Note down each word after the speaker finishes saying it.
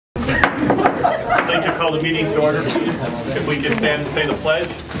like to call the meeting to order, please. If we could stand and say the pledge.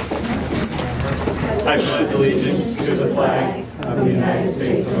 I pledge allegiance to the flag of the United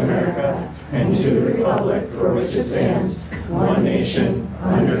States of America and to the republic for which it stands, one nation,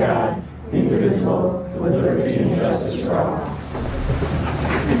 under God, indivisible, with liberty and justice for all.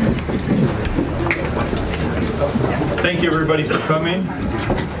 Thank you, everybody, for coming.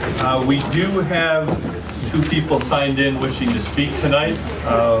 We do have 2 people signed in wishing to speak tonight.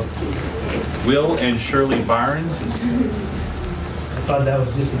 Will and Shirley Barnes. I thought that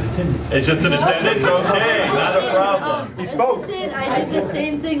was just an attendance. It's just an attendance? Okay, not a problem. He spoke. I did the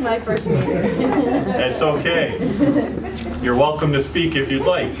same thing my first meeting. It's okay. You're welcome to speak if you'd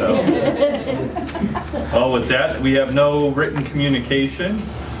like, though. Well, with that, we have no written communication.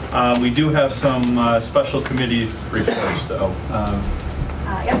 We do have some special committee reports, though.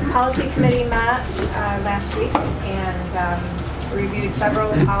 Yep, the policy committee met last week and reviewed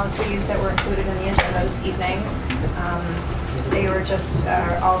several policies that were included in the agenda this evening. They were just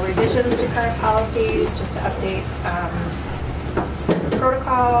all revisions to current policies, just to update the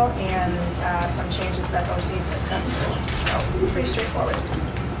protocol and some changes that OCs has sent through. So pretty straightforward stuff.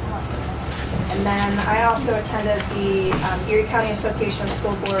 And then I also attended the Erie County Association of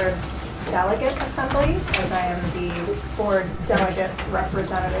School Boards Delegate Assembly, as I am the board delegate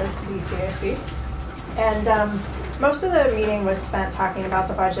representative to BCASB. And most of the meeting was spent talking about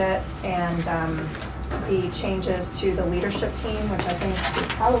the budget and the changes to the leadership team, which I think we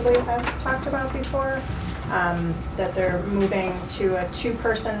probably have talked about before, that they're moving to a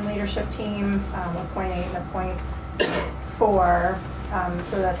 2-person leadership team, appointing and appoint 4,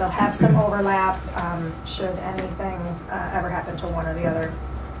 so that they'll have some overlap should anything ever happen to one or the other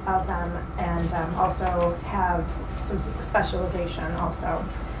of them, and also have some specialization also.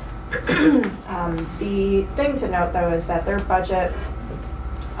 The thing to note, though, is that their budget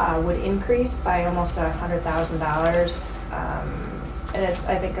would increase by almost $100,000, and it's,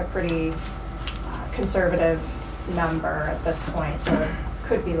 I think, a pretty conservative number at this point, so it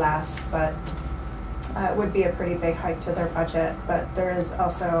could be less, but it would be a pretty big hike to their budget. But there is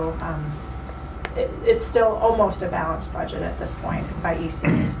also, it's still almost a balanced budget at this point by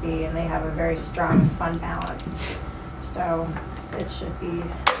ECASB, and they have a very strong fund balance, so it should be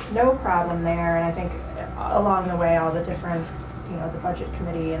no problem there. And I think along the way, all the different, the budget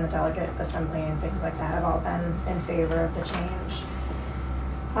committee and the delegate assembly and things like that have all been in favor of the change.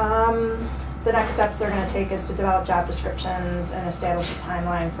 The next steps they're going to take is to develop job descriptions and establish a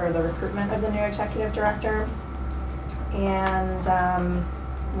timeline for the recruitment of the new executive director. And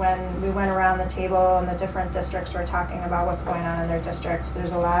when we went around the table and the different districts were talking about what's going on in their districts,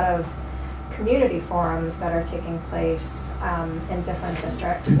 there's a lot of community forums that are taking place in different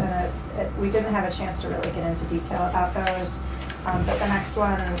districts, and we didn't have a chance to really get into detail about those. But the next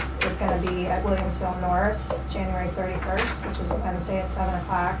one is going to be at Williamsville North, January 31st, which is a Wednesday at 7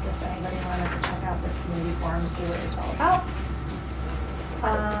 o'clock. If anybody wanted to check out the community forum, see what it's all about.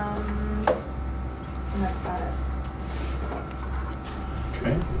 And that's about it.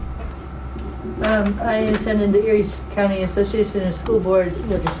 Okay. I attended the Erie County Association of School Boards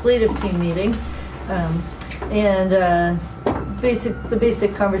legislative team meeting, and the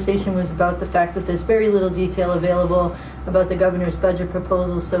basic conversation was about the fact that there's very little detail available about the governor's budget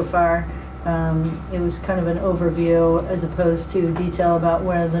proposals so far. It was kind of an overview as opposed to detail about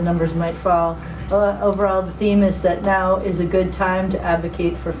where the numbers might fall. Overall, the theme is that now is a good time to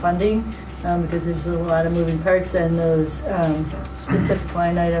advocate for funding because there's a lot of moving parts, and those specific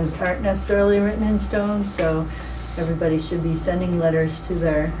line items aren't necessarily written in stone, so everybody should be sending letters to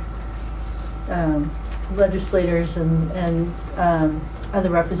their legislators and other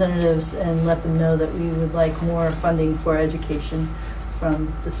representatives and let them know that we would like more funding for education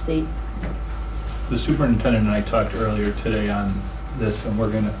from the state. The superintendent and I talked earlier today on this, and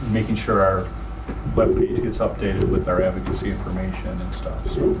we're making sure our webpage gets updated with our advocacy information and stuff.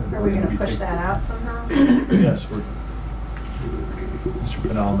 So are we going to push that out somehow? Yes, Mr.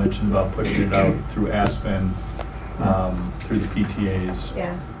 Pennell mentioned about pushing it out through Aspen, through the PTAs.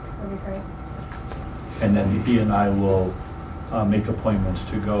 Yeah, that'd be great. And then he and I will make appointments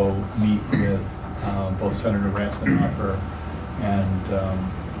to go meet with both Senator Ratzenhofer and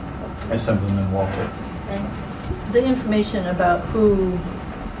Assemblyman Walter. The information about who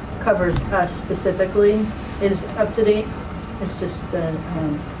covers us specifically is up to date. It's just the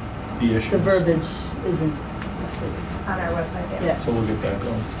verbiage isn't updated On our website, yeah. So we'll get that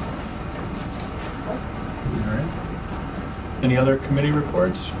going. All right. Any other committee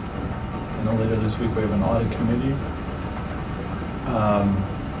reports? I know later this week we have an audit committee. All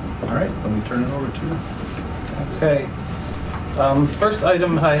right, then we turn it over to you. Okay. First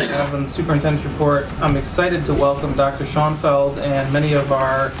item I have on the superintendent's report, I'm excited to welcome Dr. Schoenfeld and many of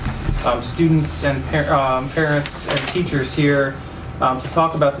our students and parents and teachers here to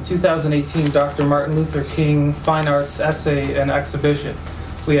talk about the 2018 Dr. Martin Luther King Fine Arts Essay and Exhibition.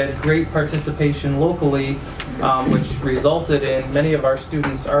 We had great participation locally, which resulted in many of our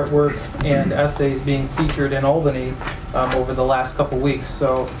students' artwork and essays being featured in Albany over the last couple weeks.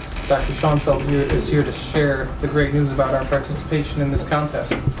 So Dr. Schoenfeld is here to share the great news about our participation in this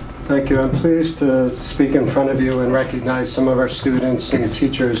contest. Thank you. I'm pleased to speak in front of you and recognize some of our students and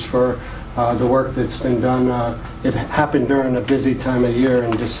teachers for the work that's been done. It happened during a busy time of year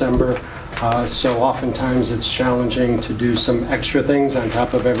in December, so oftentimes it's challenging to do some extra things on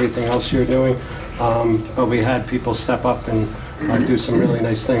top of everything else you're doing, but we had people step up and do some really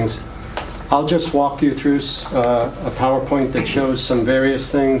nice things. I'll just walk you through a PowerPoint that shows some various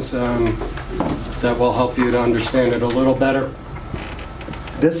things that will help you to understand it a little better.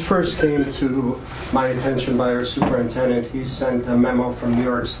 This first came to my attention by our superintendent. He sent a memo from New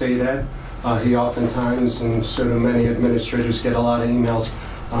York State Ed. He oftentimes, and so do many administrators, get a lot of emails,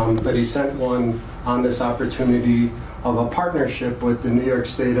 but he sent one on this opportunity of a partnership with the New York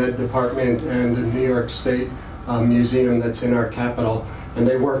State Ed Department and the New York State Museum that's in our capital. And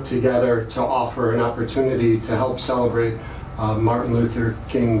they work together to offer an opportunity to help celebrate Martin Luther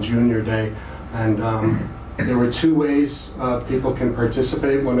King Jr. Day. And there were two ways people can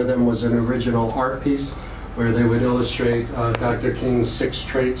participate. One of them was an original art piece where they would illustrate Dr. King's 6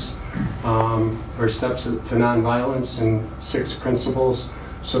 traits or steps to nonviolence and 6 principles.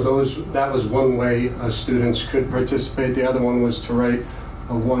 So that was one way students could participate. The other one was to write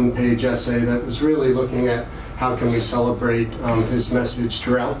a 1-page essay that was really looking at how can we celebrate his message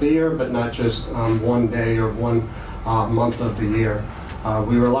throughout the year, but not just one day or one month of the year.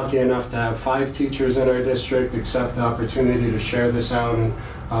 We were lucky enough to have 5 teachers in our district accept the opportunity to share this out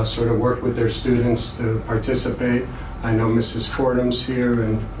and sort of work with their students to participate. I know Mrs. Fordham's here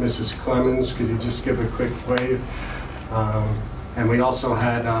and Mrs. Clemens. Could you just give a quick wave? And we also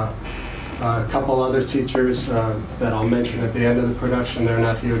had a couple other teachers that I'll mention at the end of the production. They're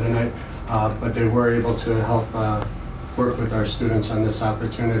not here tonight, but they were able to help work with our students on this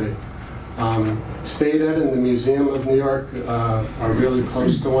opportunity. State Ed and the Museum of New York are really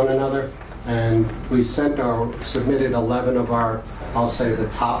close to one another, and we submitted 11 of our, I'll say, the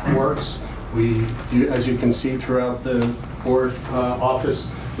top works. As you can see throughout the board office,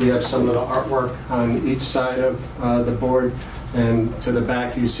 we have some of the artwork on each side of the board, and to the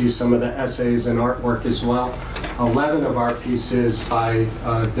back you see some of the essays and artwork as well. 11 of our pieces by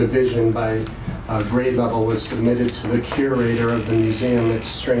division, by grade level, was submitted to the curator of the museum. It's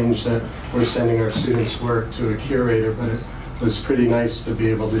strange that we're sending our students' work to a curator, but it was pretty nice to be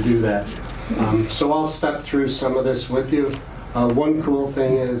able to do that. So I'll step through some of this with you. One cool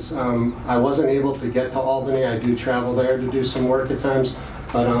thing is I wasn't able to get to Albany. I do travel there to do some work at times,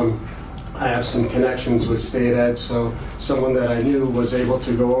 but I have some connections with State Ed, so someone that I knew was able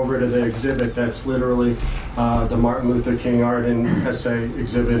to go over to the exhibit that's literally the Martin Luther King Art and Essay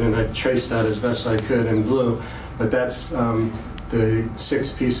exhibit, and I traced that as best I could in blue. But that's the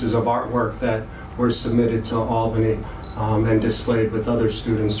 6 pieces of artwork that were submitted to Albany and displayed with other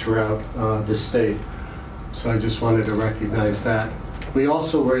students throughout the state. So I just wanted to recognize that. We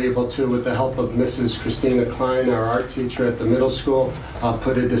also were able to, with the help of Mrs. Christina Klein, our art teacher at the middle school,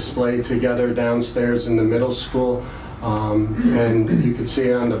 put a display together downstairs in the middle school. And you can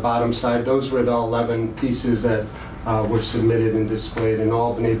see on the bottom side, those were the 11 pieces that were submitted and displayed in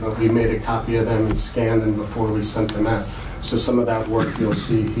Albany, but we made a copy of them and scanned them before we sent them out. So some of that work you'll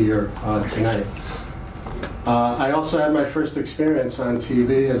see here tonight. I also had my first experience on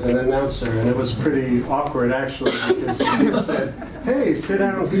TV as an announcer, and it was pretty awkward actually, because they said, "Hey, sit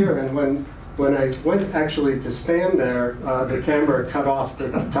down here," and when I went actually to stand there, the camera cut off the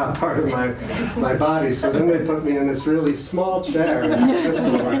top part of my body, so then they put me in this really small chair.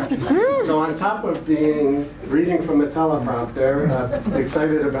 So on top of reading from a teleprompter,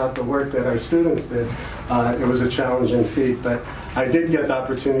 excited about the work that our students did, it was a challenging feat, but I did get the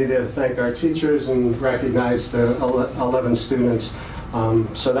opportunity to thank our teachers and recognize the 11 students.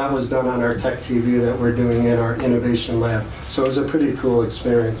 So that was done on our Tech TV that we're doing in our innovation lab. So it was a pretty cool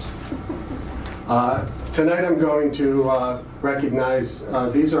experience. Tonight I'm going to recognize,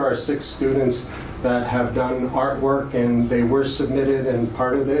 these are our 6 students that have done artwork, and they were submitted and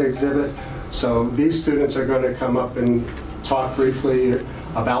part of the exhibit. So these students are going to come up and talk briefly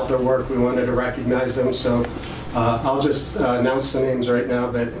about their work. We wanted to recognize them. So I'll just announce the names right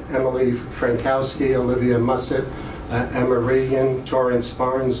now, but Emily Frankowski, Olivia Mussett, Emma Regan, Torrance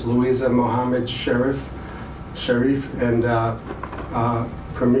Barnes, Louisa Mohammed Sharif, Sharif and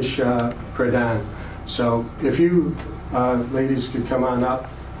Pramisha Pradhan. So if you ladies could come on up,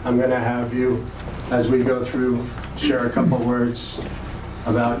 I'm going to have you, as we go through, share a couple words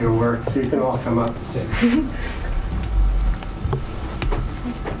about your work. You can all come up.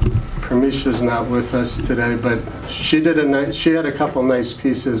 Pramisha's not with us today, but she had a couple nice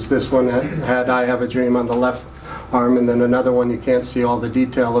pieces. This one had I Have a Dream on the left arm, and then another one you can't see all the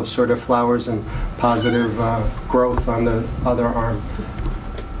detail of sort of flowers and positive growth on the other arm.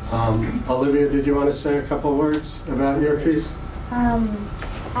 Olivia, did you want to say a couple words about your piece?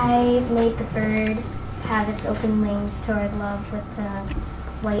 I made the bird have its open wings toward love with the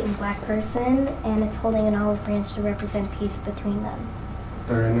white and black person, and it's holding an olive branch to represent peace between them.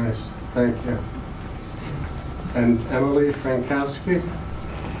 Very nice. Thank you. And Emily Frankowski?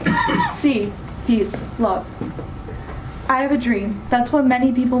 C, peace, love. I have a dream. That's what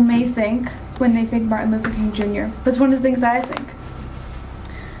many people may think when they think Martin Luther King Jr. That's one of the things I think.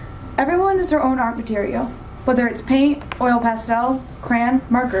 Everyone is their own art material, whether it's paint, oil pastel, crayon,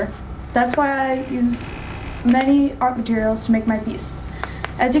 marker. That's why I use many art materials to make my piece.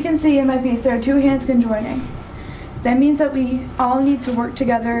 As you can see in my piece, there are two hands conjoining. That means that we all need to work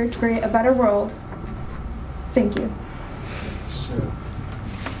together to create a better world. Thank you. Sure.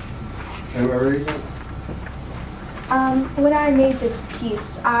 And Marie? When I made this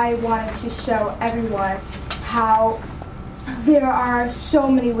piece, I wanted to show everyone how there are so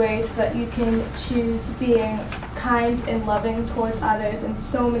many ways that you can choose being kind and loving towards others, and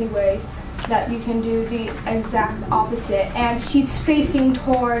so many ways that you can do the exact opposite. And she's facing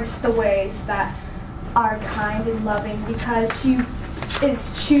towards the ways that are kind and loving because she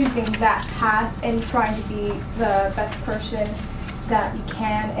is choosing that path and trying to be the best person that you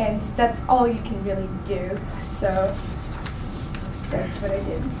can, and that's all you can really do. So that's what I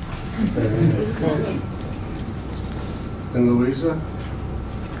did. And Louisa?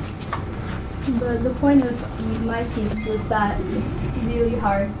 The point of my piece was that it's really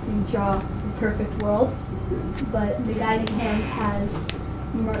hard to draw the perfect world, but the guiding hand has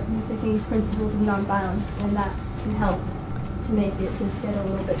Martin Luther King's principles of nonviolence, and that can help to make it just get a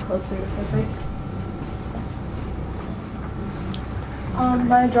little bit closer to perfect.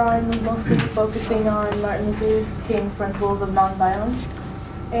 My drawing was mostly focusing on Martin Luther King's principles of nonviolence.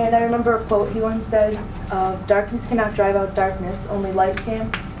 And I remember a quote he once said, darkness cannot drive out darkness, only light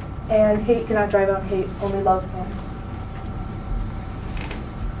can. And hate cannot drive out hate, only love can.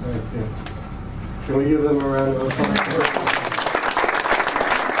 Thank you. Can we give them a round of applause?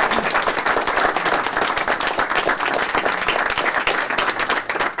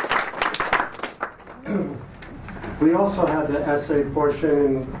 We also had the essay portion,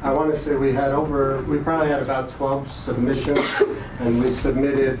 and I want to say we probably had about 12 submissions, and we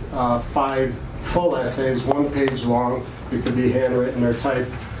submitted 5 full essays, 1 page long. It could be handwritten or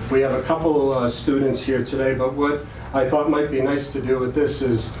typed. We have a couple students here today, but what I thought might be nice to do with this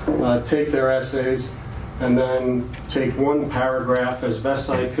is take their essays and then take 1 paragraph as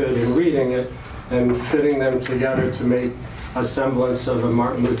best I could in reading it and fitting them together to make a semblance of a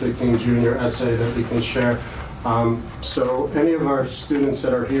Martin Luther King Jr. essay that we can share. So any of our students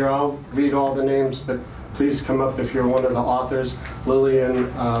that are here, I'll read all the names, but please come up if you're one of the authors. Lillian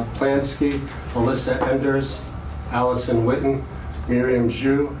Plansky, Alyssa Enders, Allison Witten, Miriam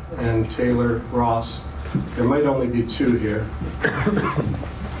Zhu, and Taylor Ross. There might only be 2 here.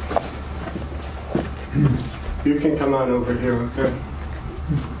 You can come on over here, okay?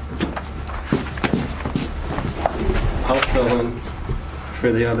 I'll fill in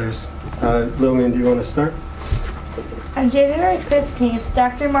for the others. Lillian, do you want to start? On January 15th,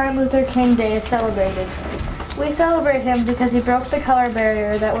 Dr. Martin Luther King Day is celebrated. We celebrate him because he broke the color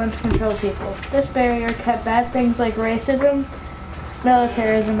barrier that once controlled people. This barrier kept bad things like racism,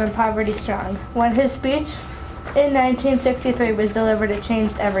 militarism, and poverty strong. When his speech in 1963 was delivered, it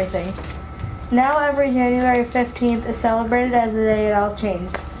changed everything. Now every January 15th is celebrated as the day it all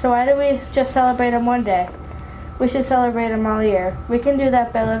changed. So why do we just celebrate him one day? We should celebrate him all year. We can do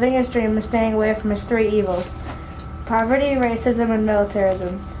that by living his dream and staying away from his 3 evils: poverty, racism, and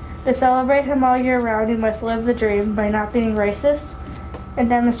militarism. To celebrate him all year round, we must live the dream by not being racist and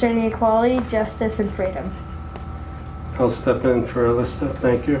demonstrating equality, justice, and freedom. I'll step in for Alyssa.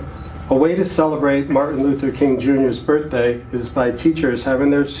 Thank you. A way to celebrate Martin Luther King Jr.'s birthday is by teachers having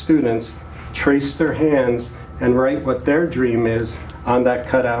their students trace their hands and write what their dream is on that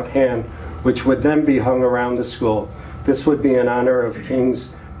cutout hand, which would then be hung around the school. This would be in honor of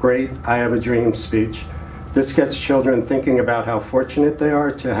King's great I Have a Dream speech. This gets children thinking about how fortunate they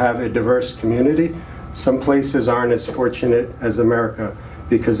are to have a diverse community. Some places aren't as fortunate as America.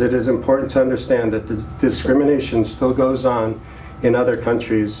 because it is important to understand that the discrimination still goes on in other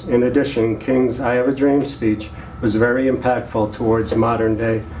countries. In addition, King's "I Have a Dream" speech was very impactful towards modern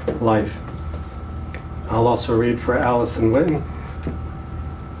day life. I'll also read for Allison Witten.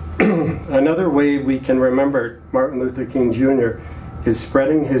 Another way we can remember Martin Luther King Jr. is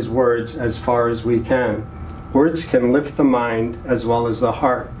spreading his words as far as we can. Words can lift the mind as well as the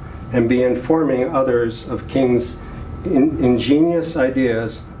heart, and be informing others of King's ingenious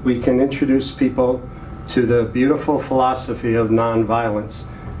ideas. We can introduce people to the beautiful philosophy of nonviolence.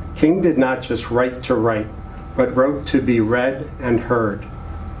 King did not just write to write, but wrote to be read and heard.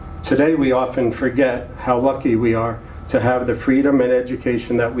 Today we often forget how lucky we are to have the freedom and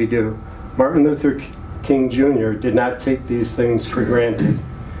education that we do. Martin Luther King Jr. did not take these things for granted,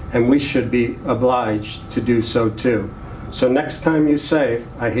 and we should be obliged to do so too. So next time you say,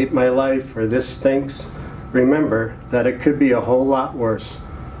 "I hate my life," or "this stinks," remember that it could be a whole lot worse.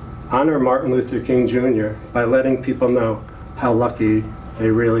 Honor Martin Luther King Jr. by letting people know how lucky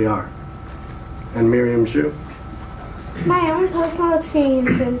they really are. And Miriam Zhu. My own personal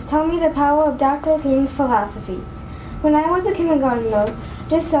experiences tell me the power of Dr. King's philosophy. When I was a kindergartner,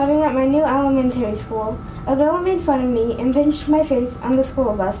 just starting at my new elementary school, a girl made fun of me and pinched my face on the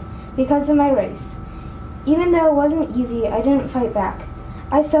school bus because of my race. Even though it wasn't easy, I didn't fight back.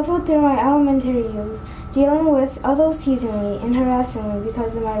 I suffered through my elementary years, dealing with others teasing me and harassing me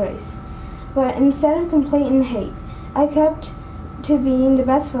because of my race. But instead of complaint and hate, I kept to being the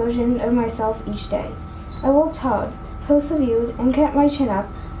best version of myself each day. I worked hard, persevered, and kept my chin up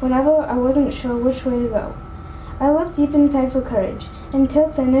whenever I wasn't sure which way to go. I looked deep inside for courage and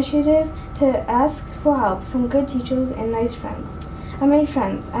took the initiative to ask for help from good teachers and nice friends. I made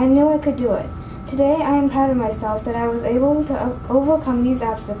friends. I knew I could do it. Today I am proud of myself that I was able to overcome these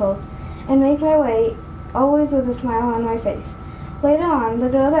obstacles and make my way, always with a smile on my face. Later on, the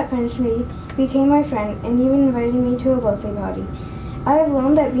girl that pinched me became my friend and even invited me to a birthday party. I have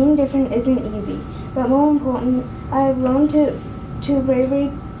learned that being different isn't easy, but more important, I have learned to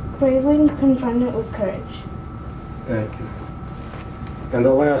bravely confront it with courage. Thank you. And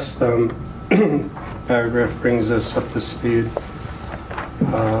the last paragraph brings us up to speed.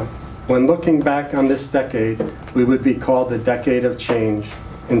 When looking back on this decade, we would be called the decade of change.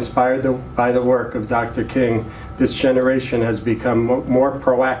 Inspired by the work of Dr. King, this generation has become more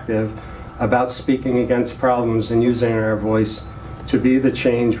proactive about speaking against problems and using our voice to be the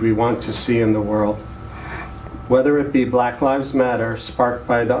change we want to see in the world. Whether it be Black Lives Matter, sparked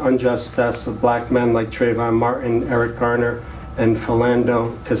by the unjust deaths of black men like Trayvon Martin, Eric Garner, and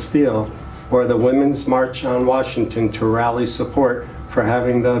Philando Castile, or the Women's March on Washington to rally support for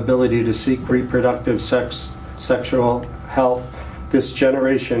having the ability to seek reproductive sexual health, this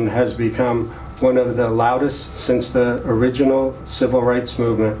generation has become one of the loudest since the original civil rights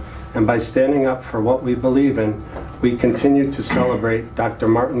movement. And by standing up for what we believe in, we continue to celebrate Dr.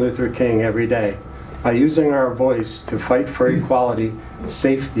 Martin Luther King every day. By using our voice to fight for equality,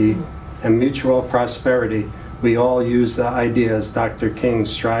 safety, and mutual prosperity, we all use the ideas Dr. King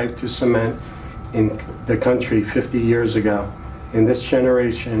strived to cement in the country 50 years ago. In this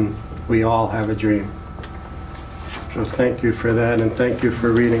generation, we all have a dream. So thank you for that, and thank you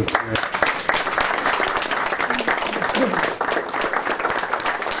for reading tonight.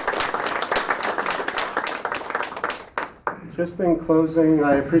 Just in closing,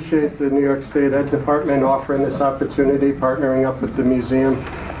 I appreciate the New York State Ed Department offering this opportunity, partnering up with the Museum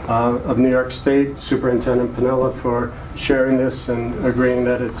of New York State, Superintendent Piniella for sharing this and agreeing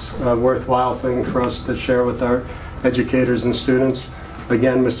that it's a worthwhile thing for us to share with our educators and students.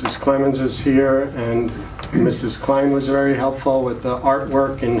 Again, Mrs. Clemens is here, and Mrs. Klein was very helpful with the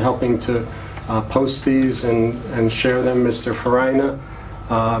artwork and helping to post these and share them. Mr. Farina,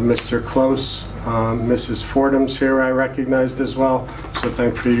 Mr. Close, Mrs. Fordham's here, I recognized as well, so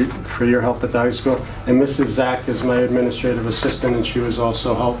thank you for your help at the high school. And Mrs. Zach is my administrative assistant, and she was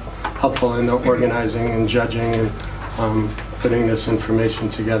also helpful in the organizing and judging and putting this information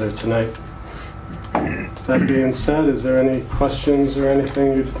together tonight. That being said, is there any questions or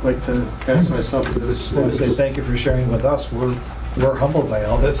anything you'd like to ask myself? I just want to say thank you for sharing with us. We're humbled by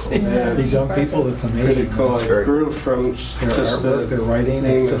all this. Yeah, these young people, it's amazing. Pretty cool. It grew from their just artwork, their writing,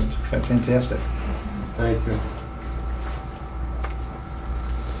 it's just fantastic. Thank you.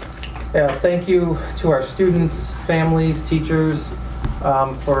 Yeah, thank you to our students, families, teachers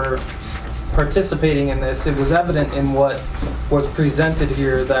for participating in this. It was evident in what was presented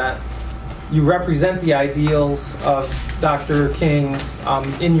here that you represent the ideals of Dr. King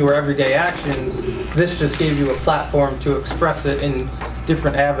in your everyday actions. This just gave you a platform to express it in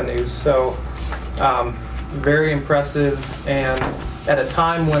different avenues. So very impressive, and at a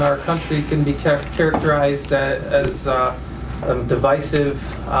time when our country can be characterized as divisive.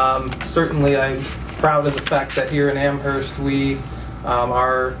 Certainly I'm proud of the fact that here in Amherst we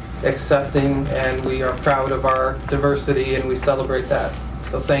are accepting and we are proud of our diversity and we celebrate that.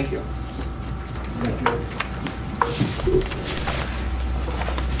 So thank you. Thank you.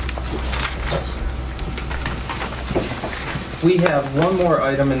 We have one more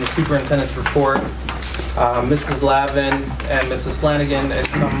item in the superintendent's report. Mrs. Lavin and Mrs. Flanagan and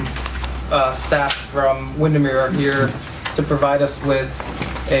some staff from Windermere are here to provide us with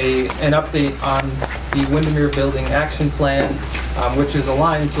an update on the Windermere Building Action Plan, which is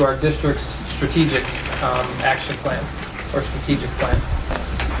aligned to our district's strategic action plan, or strategic plan.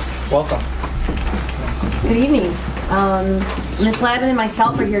 Welcome. Good evening. Ms. Lavin and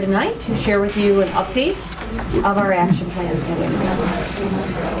myself are here tonight to share with you an update of our action plan.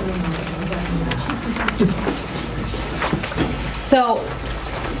 So,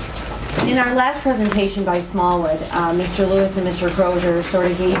 in our last presentation by Smallwood, Mr. Lewis and Mr. Crozier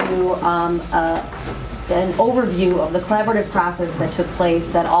sort of gave you an overview of the collaborative process that took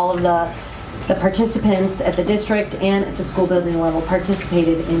place, that all of the participants at the district and at the school building level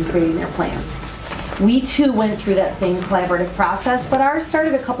participated in creating their plan. We too went through that same collaborative process, but ours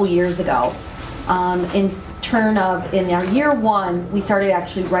started a couple years ago. In our year one, we started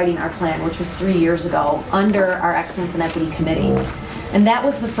actually writing our plan, which was 3 years ago, under our Excellence and Equity Committee. And that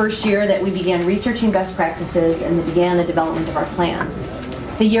was the first year that we began researching best practices and began the development of our plan.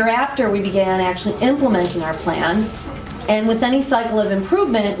 The year after, we began actually implementing our plan. And with any cycle of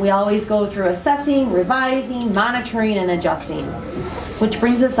improvement, we always go through assessing, revising, monitoring, and adjusting. Which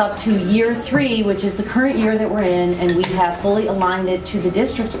brings us up to year 3, which is the current year that we're in, and we have fully aligned it to the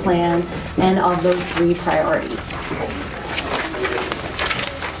district plan and of those 3 priorities.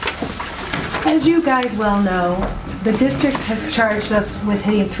 As you guys well know, the district has charged us with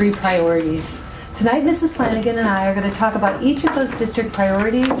hitting 3 priorities. Tonight, Mrs. Flanagan and I are going to talk about each of those district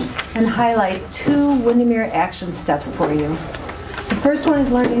priorities and highlight 2 Windermere action steps for you. The first one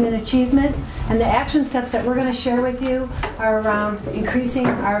is learning and achievement, and the action steps that we're going to share with you are around increasing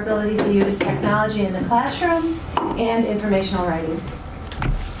our ability to use technology in the classroom and informational writing.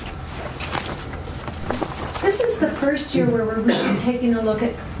 This is the first year where we're really taking a look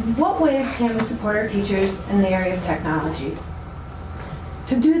at what ways can we support our teachers in the area of technology.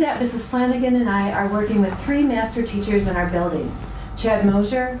 To do that, Mrs. Flanagan and I are working with 3 master teachers in our building. Chad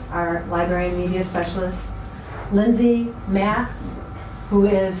Mosier, our library and media specialist, Lindsay Mack, who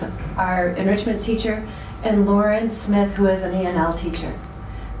is our enrichment teacher, and Lauren Smith, who is an E&L teacher.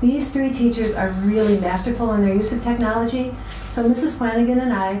 These 3 teachers are really masterful in their use of technology, so Mrs. Flanagan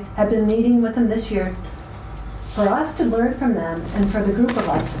and I have been meeting with them this year for us to learn from them and for the group of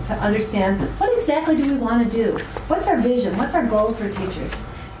us to understand what exactly do we want to do? What's our vision? What's our goal for teachers?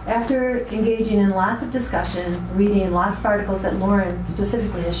 After engaging in lots of discussion, reading lots of articles that Lauren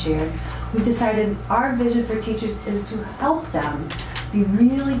specifically has shared, we decided our vision for teachers is to help them be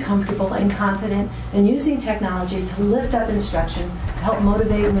really comfortable and confident in using technology to lift up instruction, to help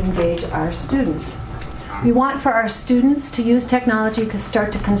motivate and engage our students. We want for our students to use technology to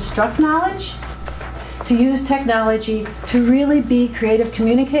start to construct knowledge, to use technology to really be creative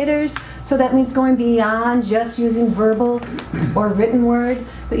communicators. So that means going beyond just using verbal or written word,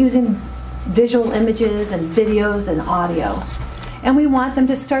 but using visual images and videos and audio. And we want them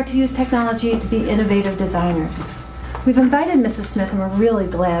to start to use technology to be innovative designers. We've invited Mrs. Smith, and we're really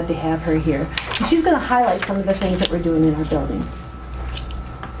glad to have her here. And she's going to highlight some of the things that we're doing in our building.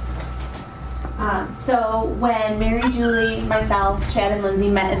 So when Mary, Julie, myself, Chad, and Lindsay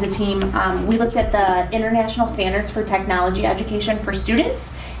met as a team, we looked at the international standards for technology education for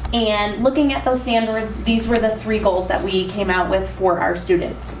students. And looking at those standards, these were the 3 goals that we came out with for our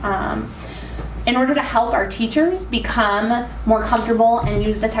students. In order to help our teachers become more comfortable and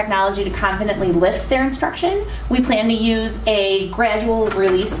use the technology to confidently lift their instruction, we plan to use a gradual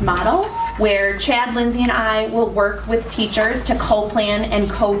release model where Chad, Lindsay, and I will work with teachers to co-plan and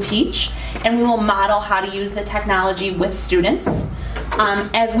co-teach, and we will model how to use the technology with students.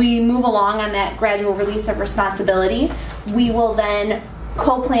 As we move along on that gradual release of responsibility, we will then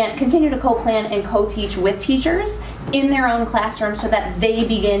continue to co-plan and co-teach with teachers in their own classroom so that they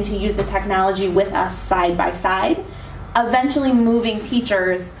begin to use the technology with us side by side, eventually moving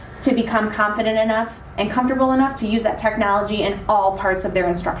teachers to become confident enough and comfortable enough to use that technology in all parts of their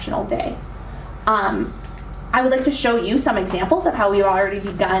instructional day. I would like to show you some examples of how we've already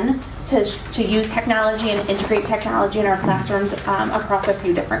begun to use technology and integrate technology in our classrooms across a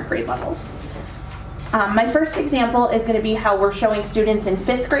few different grade levels. My first example is going to be how we're showing students in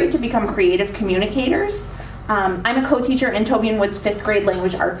 5th grade to become creative communicators. I'm a co-teacher in Toby and Wood's 5th grade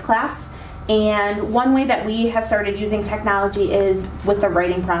language arts class. And one way that we have started using technology is with the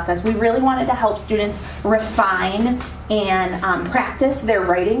writing process. We really wanted to help students refine and practice their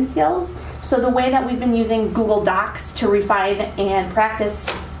writing skills. So the way that we've been using Google Docs to refine and practice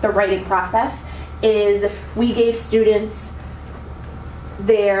the writing process is we gave students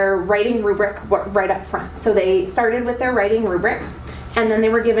their writing rubric right up front. So they started with their writing rubric, and then they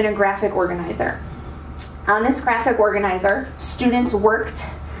were given a graphic organizer. On this graphic organizer, students worked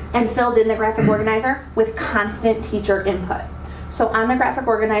and filled in the graphic organizer with constant teacher input. So on the graphic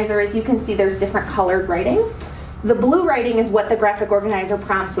organizer, as you can see, there's different colored writing. The blue writing is what the graphic organizer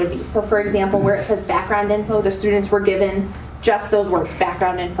prompts would be. So for example, where it says background info, the students were given just those words,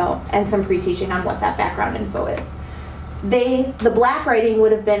 background info, and some pre-teaching on what that background info is. The black writing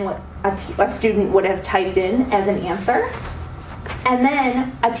would have been what a student would have typed in as an answer. And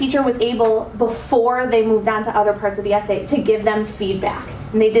then a teacher was able, before they moved on to other parts of the essay, to give them feedback.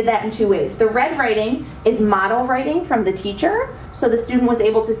 And they did that in 2 ways. The red writing is model writing from the teacher. So the student was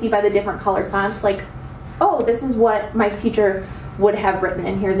able to see by the different colored fonts, like, oh, this is what my teacher would have written,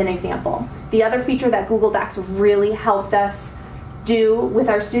 and here's an example. The other feature that Google Docs really helped us do with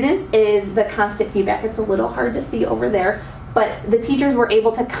our students is the constant feedback. It's a little hard to see over there, but the teachers were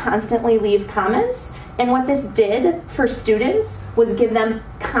able to constantly leave comments. And what this did for students was give them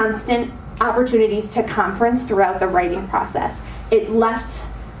constant opportunities to conference throughout the writing process. It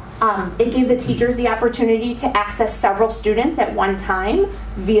gave the teachers the opportunity to access several students at one time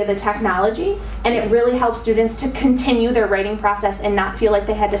via the technology, and it really helped students to continue their writing process and not feel like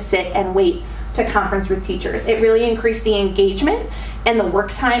they had to sit and wait to conference with teachers. It really increased the engagement and the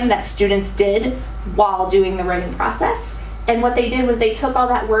work time that students did while doing the writing process. And what they did was they took all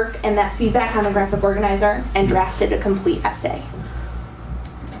that work and that feedback on the graphic organizer and drafted a complete essay.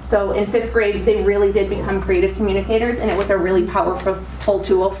 So in 5th grade, they really did become creative communicators, and it was a really powerful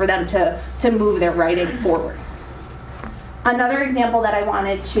tool for them to move their writing forward. Another example that I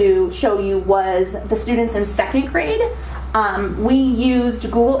wanted to show you was the students in 2nd grade. We used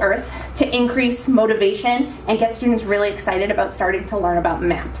Google Earth to increase motivation and get students really excited about starting to learn about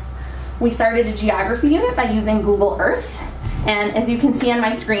maps. We started a geography unit by using Google Earth, and as you can see on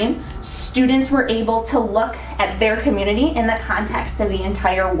my screen, students were able to look at their community in the context of the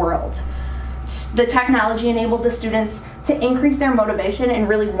entire world. The technology enabled the students to increase their motivation and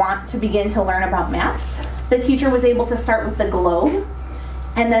really want to begin to learn about maps. The teacher was able to start with the globe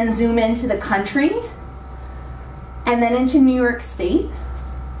and then zoom into the country and then into New York State.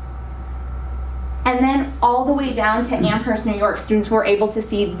 And then all the way down to Amherst, New York, students were able to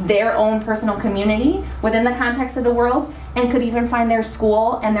see their own personal community within the context of the world and could even find their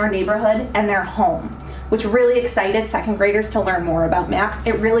school and their neighborhood and their home, which really excited 2nd graders to learn more about maps.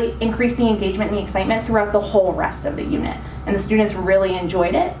 It really increased the engagement and the excitement throughout the whole rest of the unit, and the students really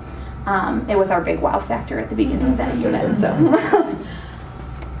enjoyed it. It was our big wow factor at the beginning of that unit. So.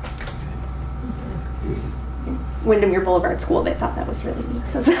 Windermere Boulevard School, they thought that was really neat.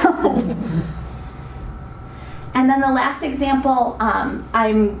 So. And then the last example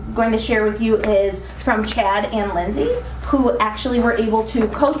I'm going to share with you is from Chad and Lindsay, who actually were able to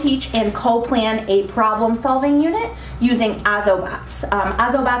co-teach and co-plan a problem-solving unit using Ozobots.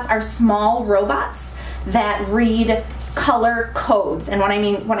 Ozobots are small robots that read color codes. And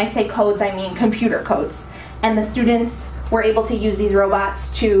when I say codes, I mean computer codes. And the students were able to use these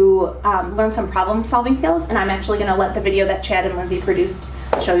robots to learn some problem-solving skills. And I'm actually going to let the video that Chad and Lindsay produced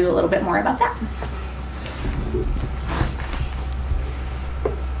show you a little bit more about that.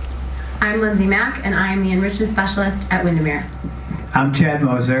 I'm Lindsay Mack, and I am the Enrichment Specialist at Windermere. I'm Chad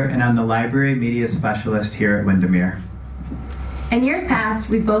Moser, and I'm the Library Media Specialist here at Windermere. In years past,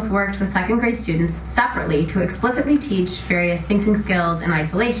 we've both worked with 2nd grade students separately to explicitly teach various thinking skills in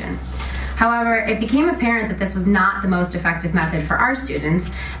isolation. However, it became apparent that this was not the most effective method for our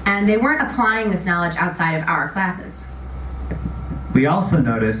students, and they weren't applying this knowledge outside of our classes. We also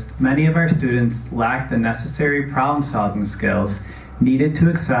noticed many of our students lacked the necessary problem-solving skills needed to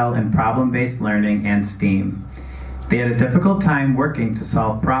excel in problem-based learning and STEAM. They had a difficult time working to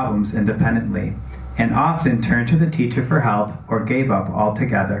solve problems independently, and often turned to the teacher for help or gave up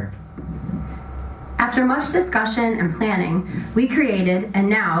altogether. After much discussion and planning, we created and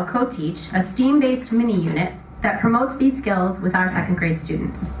now co-teach a STEAM-based mini-unit that promotes these skills with our 2nd grade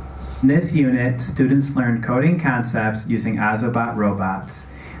students. In this unit, students learn coding concepts using Ozobot robots.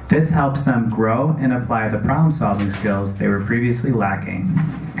 This helps them grow and apply the problem-solving skills they were previously lacking.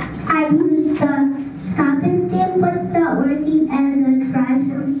 I use the stop and think what's not working and the try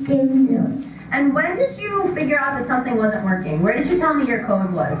something new. And when did you figure out that something wasn't working? Where did you tell me your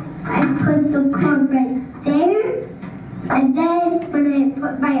code was? I put the code right there, and then when I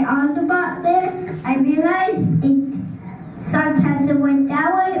put my Autobot there, I realized it sometimes it went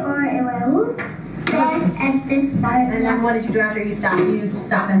that way or it went whoop. Then at this side. And then what did you do after you stopped? You used to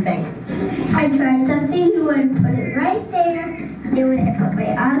stop and think. I tried something, would put it right there. Then when I put my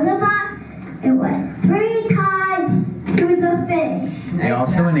Autobot, it went 3 times to the finish. They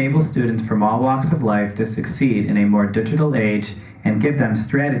also enable students from all walks of life to succeed in a more digital age and give them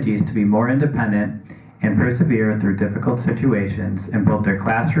strategies to be more independent and persevere through difficult situations in both their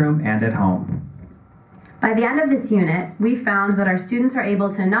classroom and at home. By the end of this unit, we found that our students are able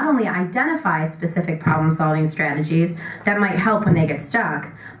to not only identify specific problem-solving strategies that might help when they get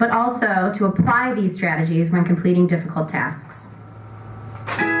stuck, but also to apply these strategies when completing difficult tasks.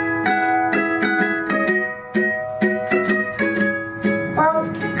 Well,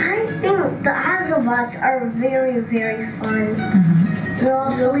 I think the Autobots are very, very fun. I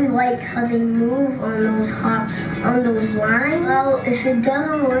really like how they move on those lines. Well, if it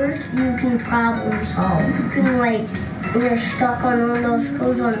doesn't work, you can problem solve. You can when you're stuck on one of those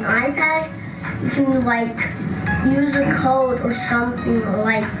codes on an iPad, you can use a code or something,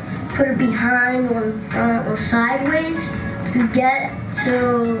 or put it behind or in front or sideways to get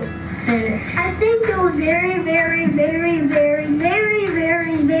to finish. I think it was very, very, very, very, very,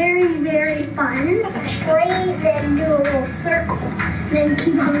 very, very, very fun. Straight, then do a little circle, then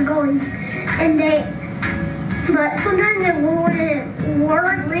keep on going. But sometimes it wouldn't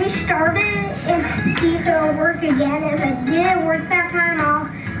work. Restart it and see if it'll work again. If it didn't work that time,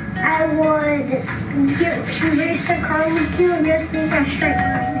 I would erase the card queue and just leave a straight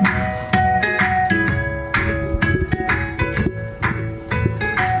line.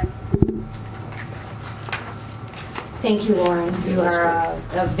 Thank you, Lauren. You are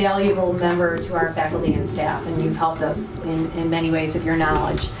a valuable member to our faculty and staff, and you've helped us in many ways with your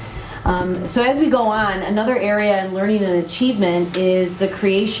knowledge. So as we go on, another area in learning and achievement is the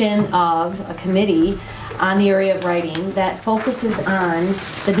creation of a committee on the area of writing that focuses on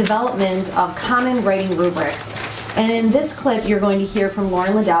the development of common writing rubrics. And in this clip, you're going to hear from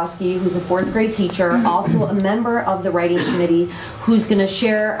Lauren Ladowski, who's a 4th grade teacher, also a member of the writing committee, who's going to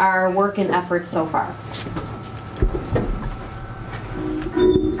share our work and efforts so far.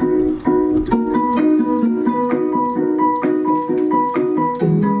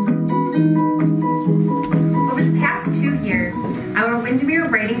 Windermere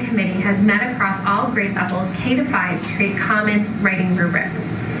Writing Committee has met across all grade levels K-5 to create common writing rubrics.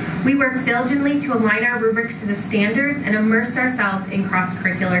 We worked diligently to align our rubrics to the standards and immersed ourselves in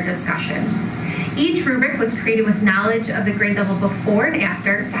cross-curricular discussion. Each rubric was created with knowledge of the grade level before and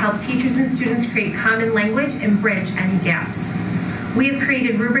after to help teachers and students create common language and bridge any gaps. We have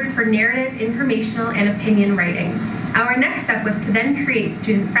created rubrics for narrative, informational, and opinion writing. Our next step was to then create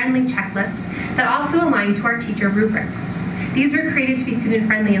student-friendly checklists that also align to our teacher rubrics. These were created to be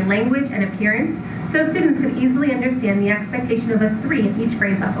student-friendly in language and appearance, so students could easily understand the expectation of a 3 at each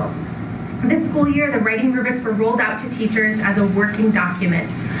grade level. This school year, the writing rubrics were rolled out to teachers as a working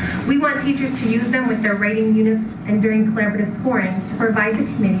document. We want teachers to use them with their writing units and during collaborative scoring to provide the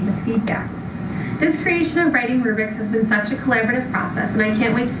committee with feedback. This creation of writing rubrics has been such a collaborative process, and I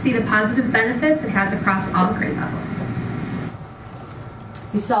can't wait to see the positive benefits it has across all grade levels.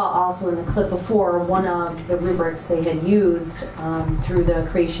 You saw also in the clip before one of the rubrics they had used through the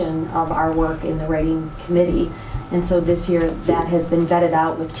creation of our work in the writing committee. And so this year that has been vetted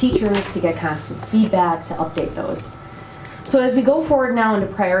out with teachers to get constant feedback to update those. So as we go forward now into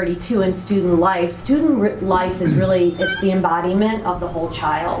priority 2 in student life is really, it's the embodiment of the whole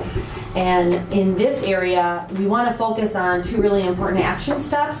child. And in this area, we want to focus on 2 really important action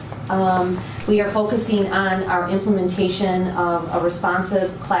steps. We are focusing on our implementation of a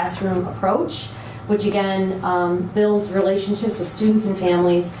responsive classroom approach, which again builds relationships with students and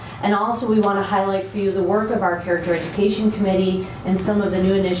families. And also we want to highlight for you the work of our Character Education Committee and some of the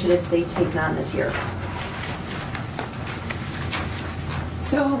new initiatives they've taken on this year.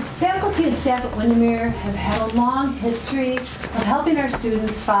 So faculty and staff at Windermere have had a long history of helping our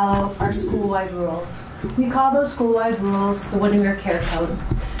students follow our school-wide rules. We call those school-wide rules the Windermere Care Code.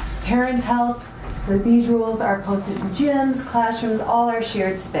 Parents help with these rules are posted in gyms, classrooms, all our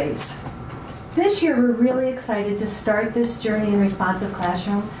shared space. This year we're really excited to start this journey in Responsive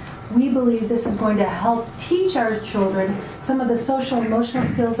Classroom. We believe this is going to help teach our children some of the social and emotional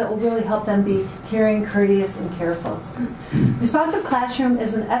skills that will really help them be caring, courteous, and careful. Responsive Classroom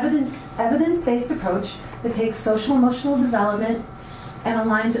is an evidence-based approach that takes social emotional development and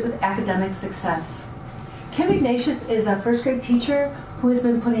aligns it with academic success. Kim Ignatius is a 1st grade teacher who has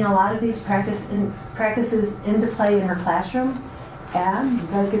been putting a lot of these practices into play in her classroom. And you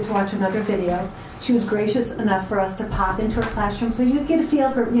guys get to watch another video. She was gracious enough for us to pop into her classroom so you get a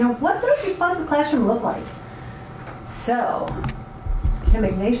feel for, what does responsive classroom look like? So, Kim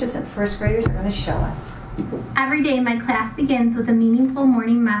Ignatius and first graders are going to show us. Every day, my class begins with a meaningful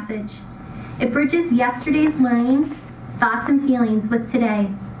morning message. It bridges yesterday's learning, thoughts, and feelings with today.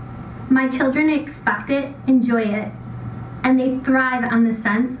 My children expect it, enjoy it, and they thrive on the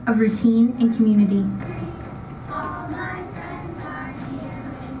sense of routine and community.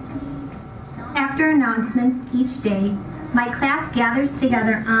 After announcements each day, my class gathers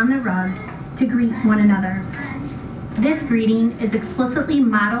together on the rug to greet one another. This greeting is explicitly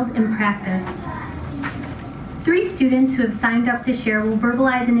modeled and practiced. 3 students who have signed up to share will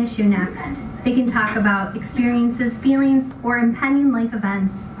verbalize an issue next. They can talk about experiences, feelings, or impending life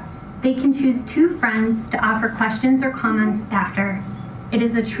events. They can choose 2 friends to offer questions or comments after. It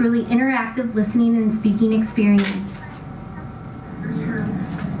is a truly interactive listening and speaking experience.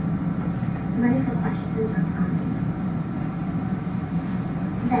 Ready for questions or comments?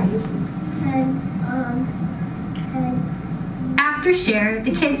 After share,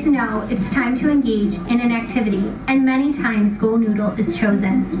 the kids know it's time to engage in an activity, and many times Go Noodle is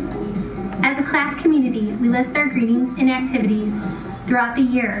chosen. As a class community, we list our greetings and activities throughout the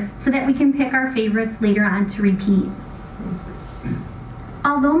year so that we can pick our favorites later on to repeat.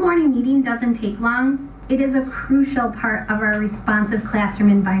 Although morning meeting doesn't take long, it is a crucial part of our responsive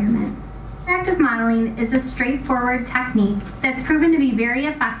classroom environment. Interactive modeling is a straightforward technique that's proven to be very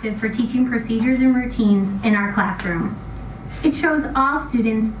effective for teaching procedures and routines in our classroom. It shows all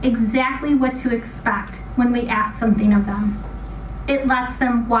students exactly what to expect when we ask something of them. It lets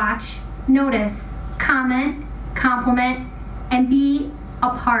them watch, notice, comment, compliment, and be a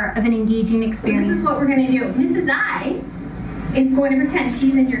part of an engaging experience. This is what we're going to do. Mrs. I is going to pretend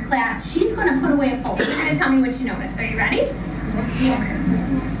she's in your class. She's going to put away a folder. You're going to tell me what you noticed. Are you ready? Yeah.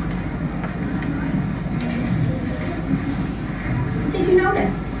 What did you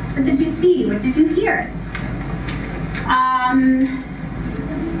notice? What did you see? What did you hear?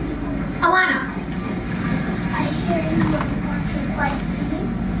 Alana. I hear you walking quiet feet.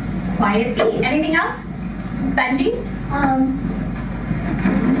 Quiet feet. Anything else? Benji?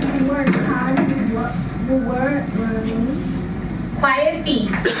 The word calm, the word running. Quiet feet,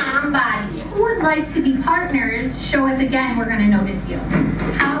 calm body. Who would like to be partners? Show us again, we're gonna notice you.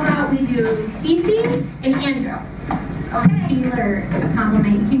 How about we do Cece and Andrew? Okay. Taylor, a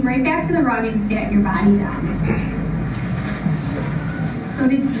compliment. You came right back to the rug and sat your body down. So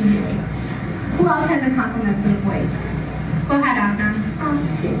did TJ. Who else has a compliment for the boys? Go ahead, Afnan.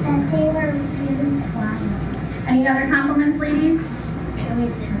 That they were really quiet. Any other compliments, ladies?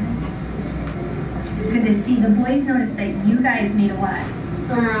 Good to see. The boys noticed that you guys made a what?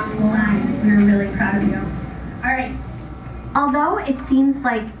 Line. We were really proud of you. All right. Although it seems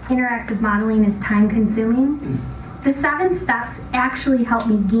like interactive modeling is time-consuming, the 7 steps actually help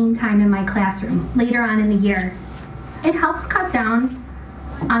me gain time in my classroom later on in the year. It helps cut down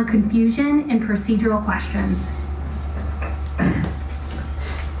on confusion and procedural questions.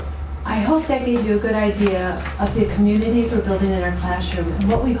 I hope that gave you a good idea of the communities we're building in our classroom and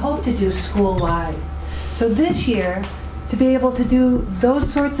what we hope to do school-wide. So this year, to be able to do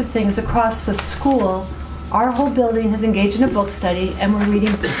those sorts of things across the school, our whole building has engaged in a book study, and we're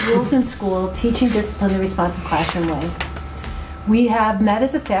reading Rules in School, Teaching Discipline the Responsive Classroom Way. We have met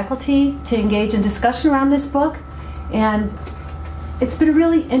as a faculty to engage in discussion around this book, and it's been a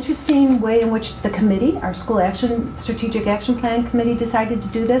really interesting way in which the committee, our School Strategic Action Plan Committee, decided to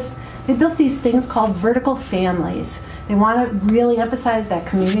do this. They built these things called vertical families. They want to really emphasize that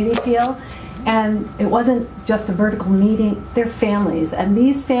community feel. And it wasn't just a vertical meeting, they're families. And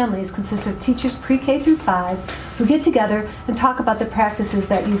these families consist of teachers pre-K through 5 who get together and talk about the practices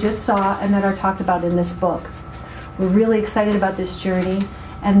that you just saw and that are talked about in this book. We're really excited about this journey.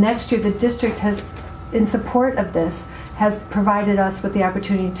 And next year the district has, in support of this, has provided us with the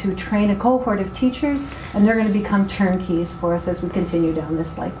opportunity to train a cohort of teachers, and they're going to become turnkeys for us as we continue down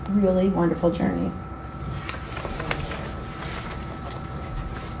this really wonderful journey.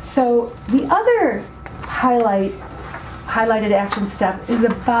 So the other highlighted action step is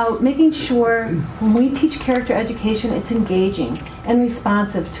about making sure when we teach character education, it's engaging and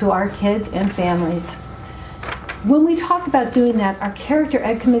responsive to our kids and families. When we talked about doing that, our character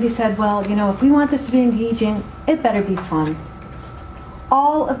ed committee said, well, if we want this to be engaging, it better be fun.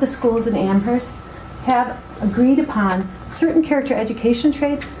 All of the schools in Amherst have agreed upon certain character education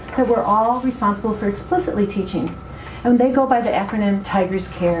traits that we're all responsible for explicitly teaching. And they go by the acronym Tigers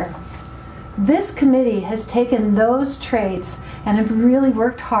Care. This committee has taken those traits and have really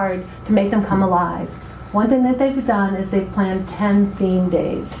worked hard to make them come alive. One thing that they've done is they've planned 10 theme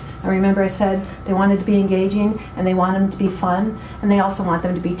days. I remember I said they wanted to be engaging and they want them to be fun, and they also want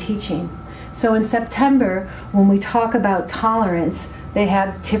them to be teaching. So in September, when we talk about tolerance, they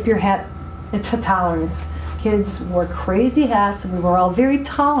had tip your hat to tolerance. Kids wore crazy hats, and we were all very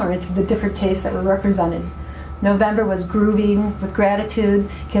tolerant of the different tastes that were represented. November was grooving with gratitude.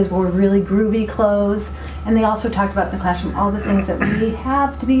 Kids wore really groovy clothes, and they also talked about in the classroom all the things that we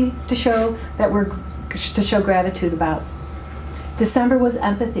have to show gratitude about. December was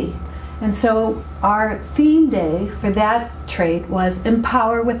empathy, and so our theme day for that trait was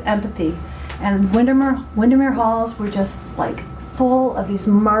Empower with Empathy. And Windermere Halls were just like full of these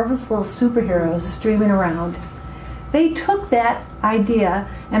marvelous little superheroes streaming around. They took that idea,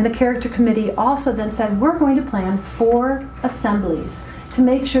 and the character committee also then said, we're going to plan 4 assemblies to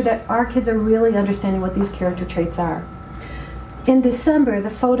make sure that our kids are really understanding what these character traits are. In December, the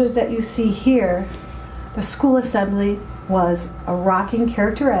photos that you see here, the school assembly was a rocking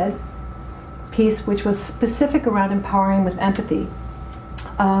character ed piece, which was specific around empowering with empathy.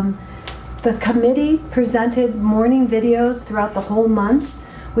 The committee presented morning videos throughout the whole month,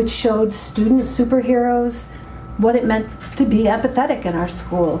 which showed student superheroes what it meant to be empathetic in our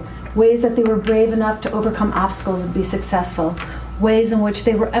school, ways that they were brave enough to overcome obstacles and be successful, ways in which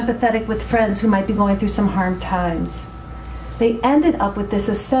they were empathetic with friends who might be going through some hard times. They ended up with this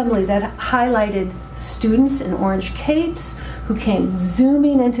assembly that highlighted students in orange capes who came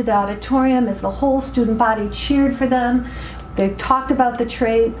zooming into the auditorium as the whole student body cheered for them. They talked about the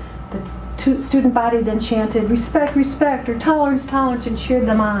trait. The student body then chanted, respect, respect, or tolerance, tolerance, and cheered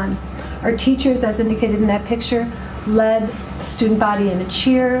them on. Our teachers, as indicated in that picture, led the student body in a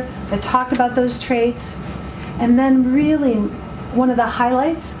cheer that talked about those traits. And then really, one of the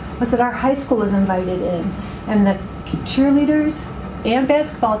highlights was that our high school was invited in, and the cheerleaders and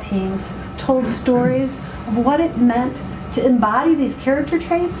basketball teams told stories of what it meant to embody these character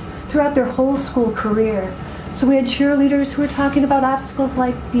traits throughout their whole school career. So we had cheerleaders who were talking about obstacles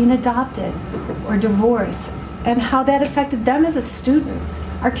like being adopted or divorce and how that affected them as a student.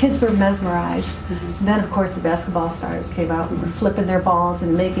 Our kids were mesmerized. And then, of course, the basketball stars came out and were flipping their balls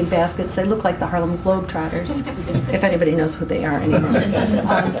and making baskets. They looked like the Harlem Globetrotters, if anybody knows who they are anymore.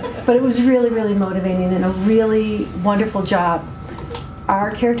 But it was really, really motivating and a really wonderful job.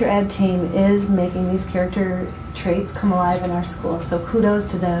 Our character ed team is making these character traits come alive in our school, so kudos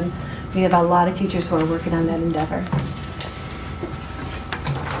to them. We have a lot of teachers who are working on that endeavor.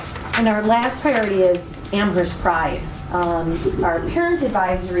 And our last priority is Amherst Pride. Our parent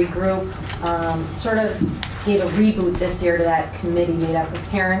advisory group sort of gave a reboot this year to that committee made up of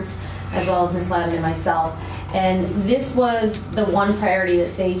parents, as well as Ms. Lavin and myself. And this was the one priority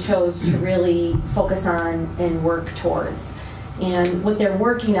that they chose to really focus on and work towards. And what they're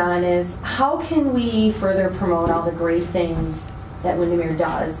working on is how can we further promote all the great things that Windermere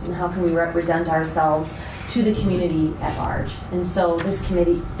does, and how can we represent ourselves to the community at large. And so this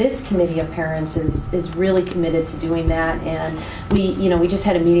committee of parents is really committed to doing that. And we just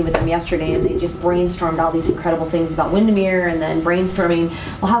had a meeting with them yesterday, and they just brainstormed all these incredible things about Windermere, and then brainstorming,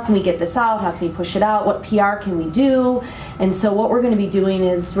 well, how can we get this out? How can we push it out? What PR can we do? And so what we're going to be doing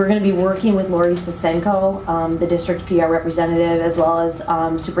is we're going to be working with Lori Sasenko, the district PR representative, as well as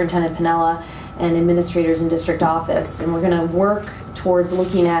Superintendent Pinella, and administrators in district office, and we're going to work towards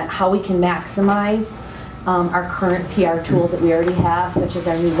looking at how we can maximize our current PR tools that we already have, such as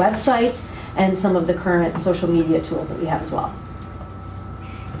our new website and some of the current social media tools that we have as well.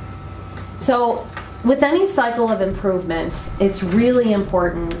 So with any cycle of improvement, it's really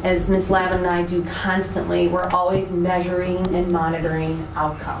important, as Ms. Lavin and I do constantly, we're always measuring and monitoring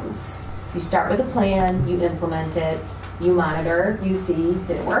outcomes. You start with a plan, you implement it, you monitor, you see,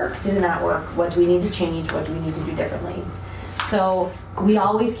 did it work, did it not work, what do we need to change, what do we need to do differently. So we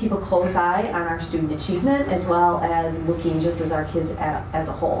always keep a close eye on our student achievement, as well as looking just as our kids as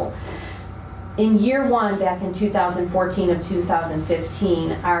a whole. In year one, back in 2014 of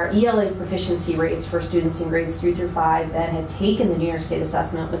 2015, our ELA proficiency rates for students in grades 3 through 5 that had taken the New York State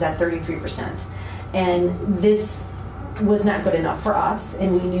assessment was at 33%. And this was not good enough for us,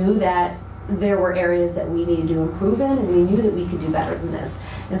 and we knew that there were areas that we needed to improve in, and we knew that we could do better than this.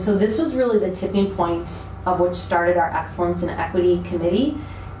 And so this was really the tipping point of which started our Excellence and Equity Committee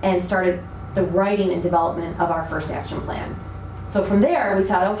and started the writing and development of our first action plan. So from there, we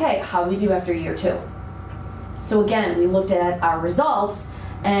thought, okay, how do we do after year 2? So again, we looked at our results,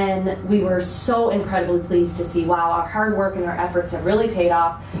 and we were so incredibly pleased to see, wow, our hard work and our efforts have really paid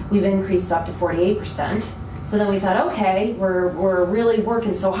off. We've increased up to 48%. So then we thought, okay, we're really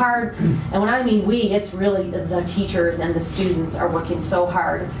working so hard. And when I mean we, it's really the teachers and the students are working so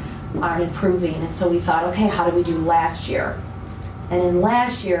hard on improving. And so we thought, okay, how did we do last year? And in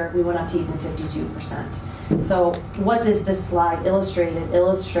last year, we went up to even 52%. So what does this slide illustrate? It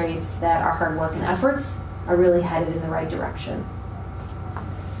illustrates that our hard work and efforts are really headed in the right direction.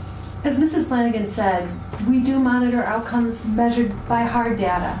 As Mrs. Flanagan said, we do monitor outcomes measured by hard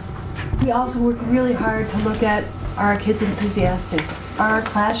data. We also work really hard to look at, are our kids enthusiastic? Are our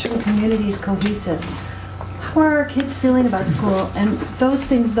classroom communities cohesive? How are our kids feeling about school? And those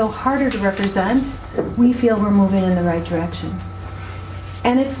things, though harder to represent, we feel we're moving in the right direction.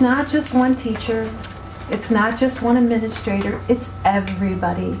 And it's not just one teacher, it's not just one administrator, it's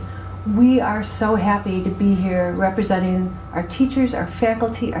everybody. We are so happy to be here representing our teachers, our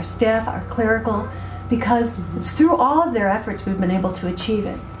faculty, our staff, our clerical, because it's through all of their efforts we've been able to achieve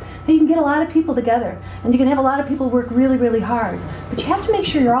it. And you can get a lot of people together, and you can have a lot of people work really, really hard, but you have to make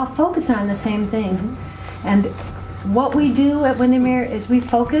sure you're all focused on the same thing. And what we do at Windermere is we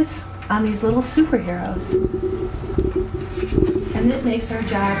focus on these little superheroes, and it makes our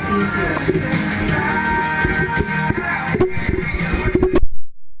job easier.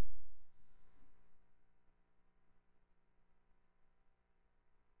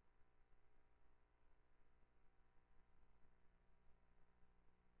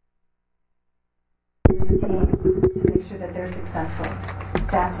 As a team to make sure that they're successful.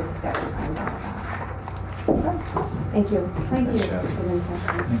 That's what this exercise is all about. Thank you. Thank you.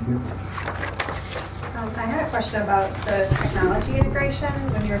 Thank you. I had a question about the technology integration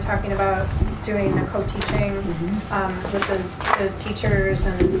when you were talking about doing the co-teaching with the teachers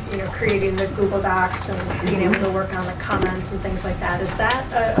and creating the Google Docs and being able to work on the comments and things like that. Is that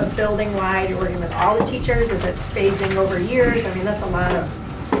a building-wide? You're working with all the teachers? Is it phasing over years? I mean, that's a lot of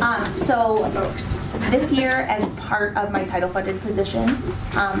folks. This year, as part of my title funded position,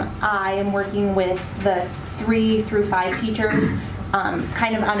 I am working with the 3 through 5 teachers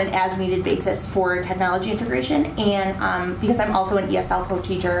kind of on an as needed basis for technology integration, and because I'm also an ESL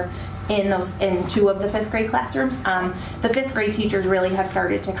co-teacher in 2 of the 5th grade classrooms, the 5th grade teachers really have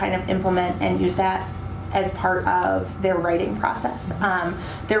started to kind of implement and use that as part of their writing process.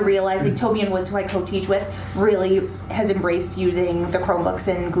 They're realizing, Toby and Woods, who I co-teach with, really has embraced using the Chromebooks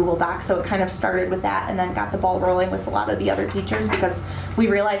and Google Docs, so it kind of started with that and then got the ball rolling with a lot of the other teachers because we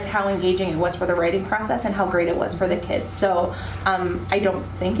realized how engaging it was for the writing process and how great it was for the kids. So I don't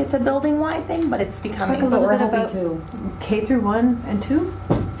think it's a building-wide thing, but it's becoming. Talk a little bit about K through 1 and 2?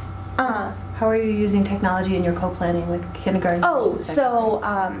 How are you using technology in your co-planning with kindergarten?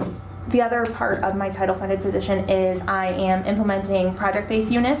 The other part of my title funded position is I am implementing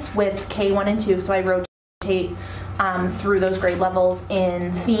project-based units with K1 and 2, so I rotate through those grade levels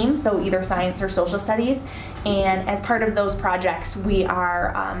in theme, so either science or social studies. And as part of those projects, we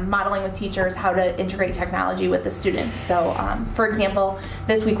are modeling with teachers how to integrate technology with the students. So for example,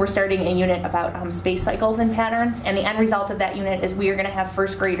 this week we're starting a unit about space cycles and patterns, and the end result of that unit is we are going to have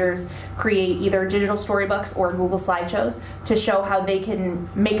 1st graders create either digital storybooks or Google slideshows to show how they can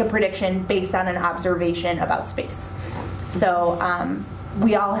make a prediction based on an observation about space. So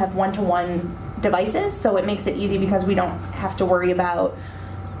we all have one-to-one devices, so it makes it easy because we don't have to worry about,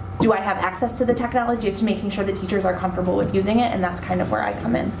 do I have access to the technology? It's making sure the teachers are comfortable with using it, and that's kind of where I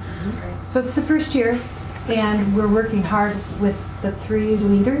come in. That's great. So it's the 1st year, and we're working hard with the 3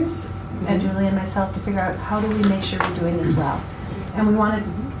 leaders, and Julie and myself, to figure out how do we make sure we're doing this well. And we want to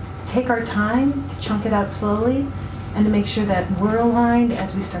take our time to chunk it out slowly and to make sure that we're aligned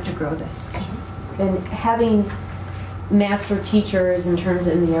as we start to grow this. And having master teachers in terms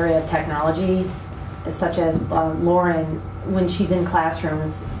in the area of technology, such as Lauren, when she's in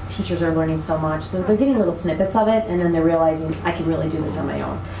classrooms, teachers are learning so much, so they're getting little snippets of it, and then they're realizing, I can really do this on my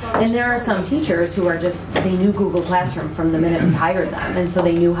own. And there are some teachers who are just, they knew Google Classroom from the minute we hired them, and so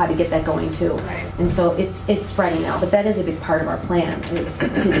they knew how to get that going too. And so it's spreading out, but that is a big part of our plan, is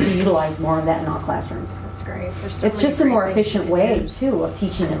to utilize more of that in all classrooms. That's great. It's just a more efficient way too of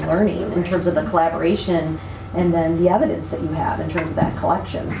teaching and learning in terms of the collaboration and then the evidence that you have in terms of that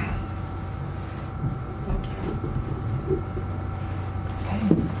collection.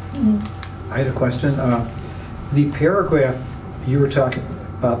 I had a question. The paragraph, you were talking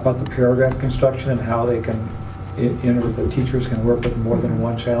about the paragraph construction and how they can, the teachers can work with more than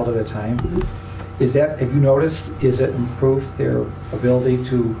one child at a time. Is that, have you noticed, is it improved their ability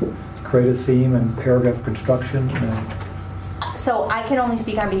to create a theme and paragraph construction? So I can only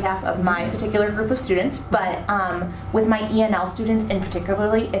speak on behalf of my particular group of students, but with my ENL students in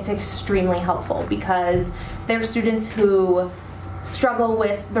particularly, it's extremely helpful because they're students who struggle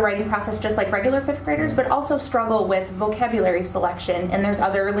with the writing process just like regular 5th graders, but also struggle with vocabulary selection, and there's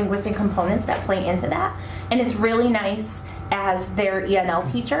other linguistic components that play into that. And it's really nice as their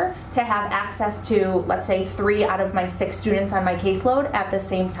ENL teacher to have access to, let's say, 3 out of my 6 students on my caseload at the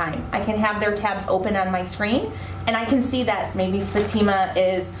same time. I can have their tabs open on my screen, and I can see that maybe Fatima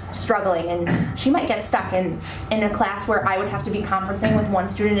is struggling and she might get stuck in a class where I would have to be conferencing with 1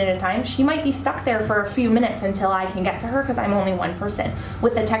 student at a time. She might be stuck there for a few minutes until I can get to her because I'm only 1 person.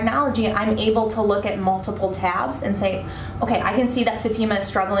 With the technology, I'm able to look at multiple tabs and say, okay, I can see that Fatima is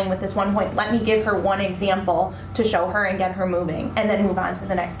struggling with this 1 point. Let me give her 1 example to show her and get her moving, and then move on to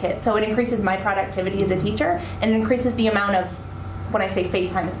the next kid. So it increases my productivity as a teacher, and it increases the amount of, when I say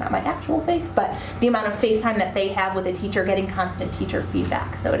FaceTime, it's not my actual face, but the amount of FaceTime that they have with a teacher, getting constant teacher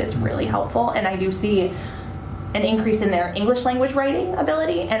feedback. So it is really helpful, and I do see an increase in their English language writing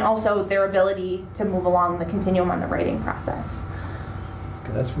ability and also their ability to move along the continuum on the writing process.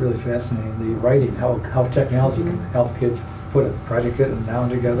 Okay, that's really fascinating, the writing, how technology can help kids put a predicate and noun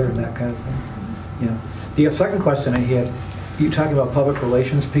together and that kind of thing. Yeah. The second question I had, you talking about public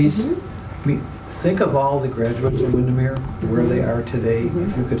relations piece. I mean, think of all the graduates in Windermere, where they are today.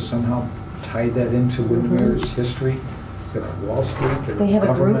 If you could somehow tie that into Windermere's history, they're on Wall Street, they're They have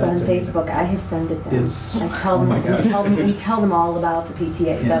a group on government, Facebook. I have friended them. I tell oh them, my God. we tell them all about the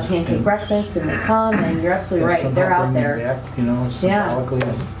PTA, Yeah. the pancake breakfast, and they come, and you're absolutely right. somehow They're out bring them there. back, you know, symbolically,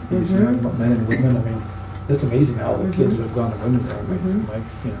 and these men and women. I mean, it's amazing how the kids that have gone to Windermere. I mean, like,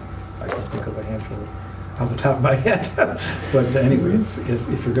 you know, I can think of a handful off the top of my head. But anyway, it's,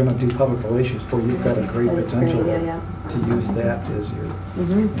 if you're going to do public relations, boy, you've got a great potential to use that as your,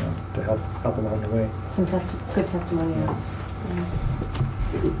 you know, to help along the way. Some good testimonials.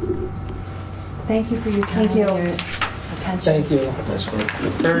 Thank you for your time. Thank you. And your attention. Thank you.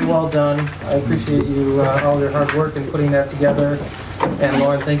 Very well done. I appreciate you, all your hard work in putting that together. And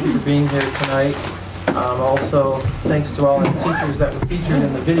Lauren, thank you for being here tonight. Also, thanks to all the teachers that were featured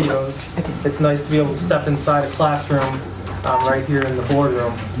in the videos. It's nice to be able to step inside a classroom right here in the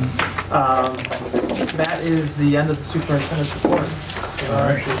boardroom. That is the end of the superintendent's report. All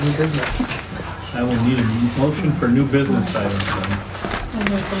right. New business. I will need a motion for new business items then. I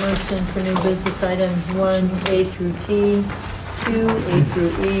make a motion for new business items 1A through T, 2A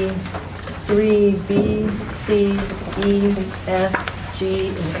through E, 3B, C, E, F, G,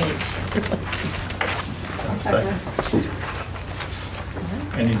 and H. Second.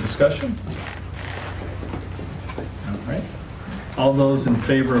 Any discussion? All right. All those in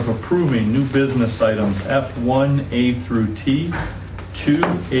favor of approving new business items F1A through T,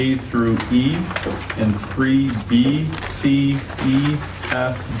 2A through E, and 3B, C, E,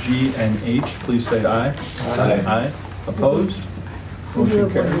 F, G, and H, please say aye. Aye. Aye. Opposed? We do Motion have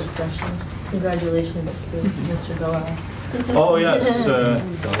one carries. discussion. Congratulations to Mr. Bilal. Oh, yes. Still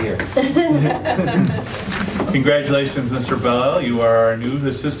here. Congratulations, Mr. Bell. You are our new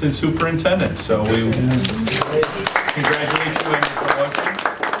assistant superintendent. So we congratulate you on your promotion.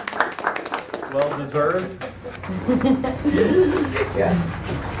 Well deserved.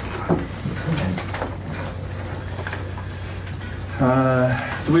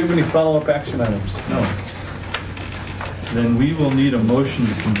 Do we have any follow-up action items? No. Then we will need a motion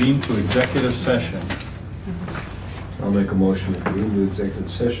to convene to executive session. I'll make a motion to convene to executive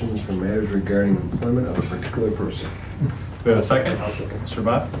sessions for matters regarding employment of a particular person. Do we have a second? Mr.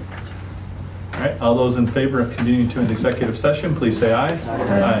 Bob? All right, all those in favor of convening to an executive session, please say aye.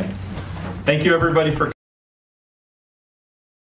 Aye. Thank you, everybody, for